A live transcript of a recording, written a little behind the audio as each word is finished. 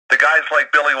guys like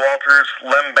Billy Walters,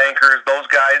 Lem Bankers, those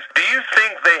guys, do you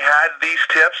think they had these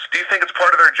tips? Do you think it's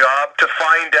part of their job to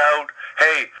find out,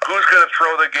 hey, who's going to throw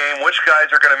the game, which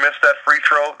guys are going to miss that free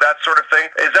throw, that sort of thing?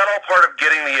 Is that all part of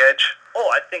getting the edge? Oh,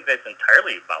 I think that's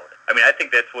entirely about it. I mean, I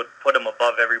think that's what put him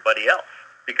above everybody else.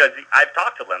 Because I've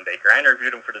talked to Lem Baker. I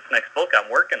interviewed him for this next book I'm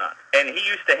working on. And he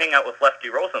used to hang out with Lefty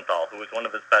Rosenthal, who was one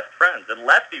of his best friends. And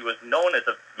Lefty was known as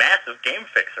a massive game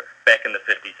fixer back in the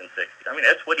 50s and 60s. I mean,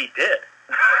 that's what he did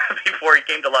before he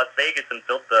came to Las Vegas and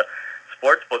built the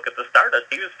sports book at the Stardust.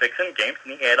 He was fixing games,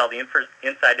 and he had all the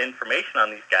inside information on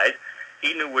these guys.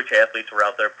 He knew which athletes were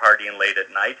out there partying late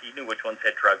at night. He knew which ones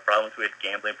had drug problems, who had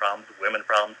gambling problems, women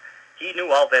problems. He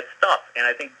knew all that stuff. And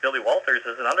I think Billy Walters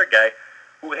is another guy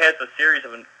who has a series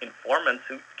of informants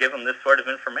who give him this sort of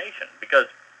information. Because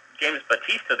James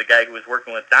Batista, the guy who was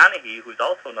working with Donaghy, who's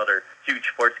also another huge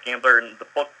sports gambler, in the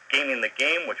book Gaming the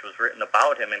Game, which was written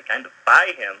about him and kind of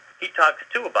by him, he talks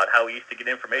too about how he used to get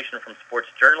information from sports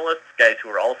journalists, guys who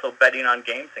were also betting on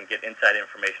games, and get inside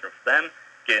information from them,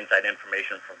 get inside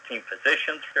information from team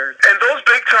physicians. And those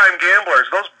big-time gamblers,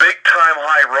 those big-time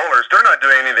high rollers, they're not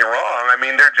doing anything wrong. I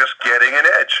mean, they're just getting an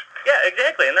edge. Yeah,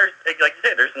 exactly. And there's, like you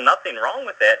say, there's nothing wrong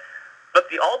with that. But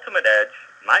the ultimate edge,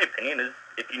 in my opinion, is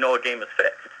if you know a game is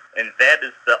fixed. And that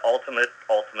is the ultimate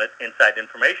inside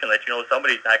information, that you know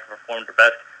somebody's not going to perform their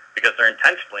best because they're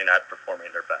intentionally not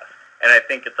performing their best. And I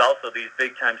think it's also these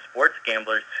big-time sports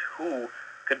gamblers who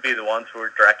could be the ones who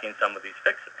are directing some of these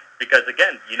fixes. Because,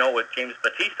 again, you know, with James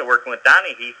Batista working with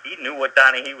Donaghy, he knew what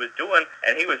Donaghy was doing,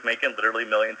 and he was making literally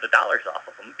millions of dollars off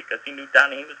of him because he knew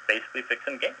Donaghy was basically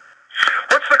fixing games.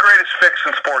 What's the greatest fix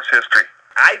in sports history?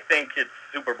 I think it's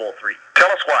Super Bowl III.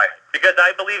 Tell us why. Because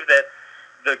I believe that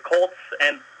the Colts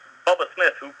and Bubba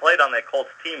Smith, who played on that Colts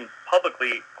team,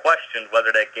 publicly questioned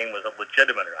whether that game was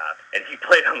legitimate or not, and he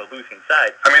played on the losing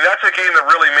side. I mean, that's a game that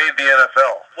really made the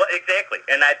NFL. Well, exactly.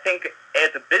 And I think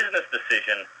as a business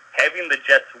decision, having the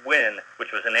Jets win,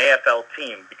 which was an AFL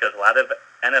team, because a lot of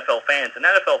NFL fans, and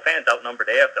NFL fans outnumbered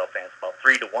AFL fans about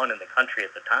 3-1 in the country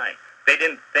at the time. They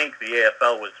didn't think the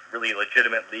AFL was really a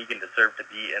legitimate league and deserved to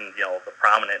be in, you know, the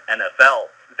prominent NFL.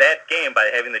 That game,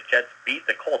 by having the Jets beat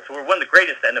the Colts, who were one of the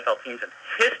greatest NFL teams in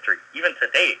history, even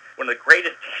today, one of the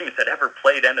greatest teams that ever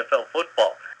played NFL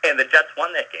football, and the Jets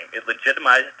won that game. It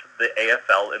legitimized the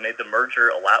AFL. It made the merger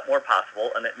a lot more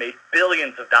possible, and it made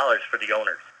billions of dollars for the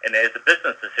owners. And as a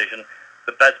business decision,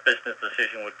 the best business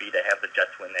decision would be to have the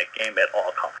Jets win that game at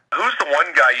all costs. Who's the one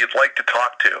guy you'd like to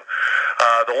talk to?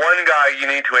 The one guy you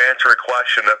need to answer a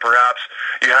question that perhaps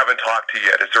you haven't talked to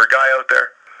yet. Is there a guy out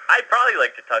there? I'd probably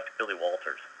like to talk to Billy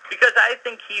Walters, because I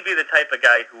think he'd be the type of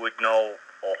guy who would know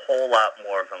a whole lot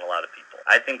more than a lot of people.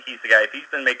 I think he's the guy, if he's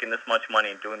been making this much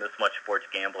money and doing this much sports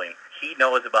gambling, he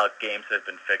knows about games that have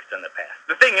been fixed in the past.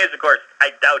 The thing is, of course,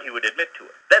 I doubt he would admit to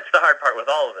it. That's the hard part with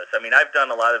all of this. I mean, I've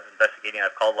done a lot of investigating.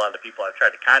 I've called a lot of people. I've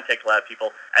tried to contact a lot of people.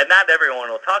 And not everyone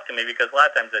will talk to me, because a lot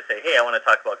of times I say, hey, I want to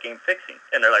talk about game fixing.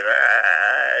 And they're like,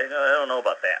 I don't know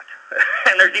about that.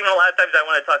 And there's even a lot of times I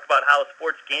want to talk about how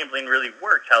sports gambling really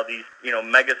works, how these, you know,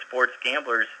 mega sports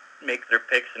gamblers make their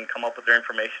picks and come up with their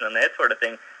information and that sort of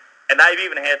thing. And I've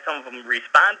even had some of them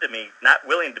respond to me, not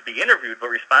willing to be interviewed, but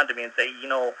respond to me and say, you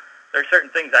know, there are certain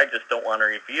things I just don't want to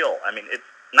reveal. I mean, it's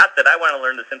not that I want to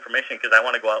learn this information because I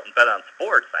want to go out and bet on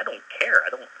sports. I don't care. I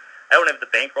don't have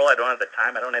the bankroll. I don't have the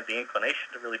time. I don't have the inclination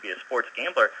to really be a sports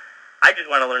gambler. I just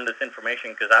want to learn this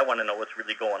information because I want to know what's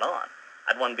really going on.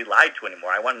 I don't want to be lied to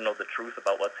anymore. I want to know the truth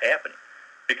about what's happening.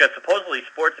 Because supposedly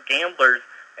sports gamblers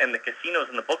and the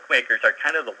casinos and the bookmakers are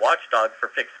kind of the watchdog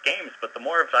for fixed games. But the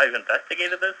more I've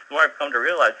investigated this, the more I've come to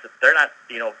realize that they're not,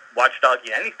 you know,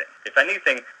 watchdogging anything. If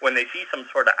anything, when they see some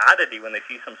sort of oddity, when they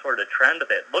see some sort of trend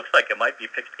that looks like it might be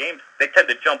fixed games, they tend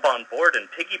to jump on board and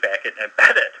piggyback it and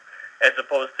bet it, as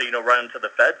opposed to, you know, run to the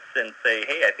feds and say,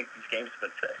 hey, I think these games have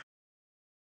been fixed.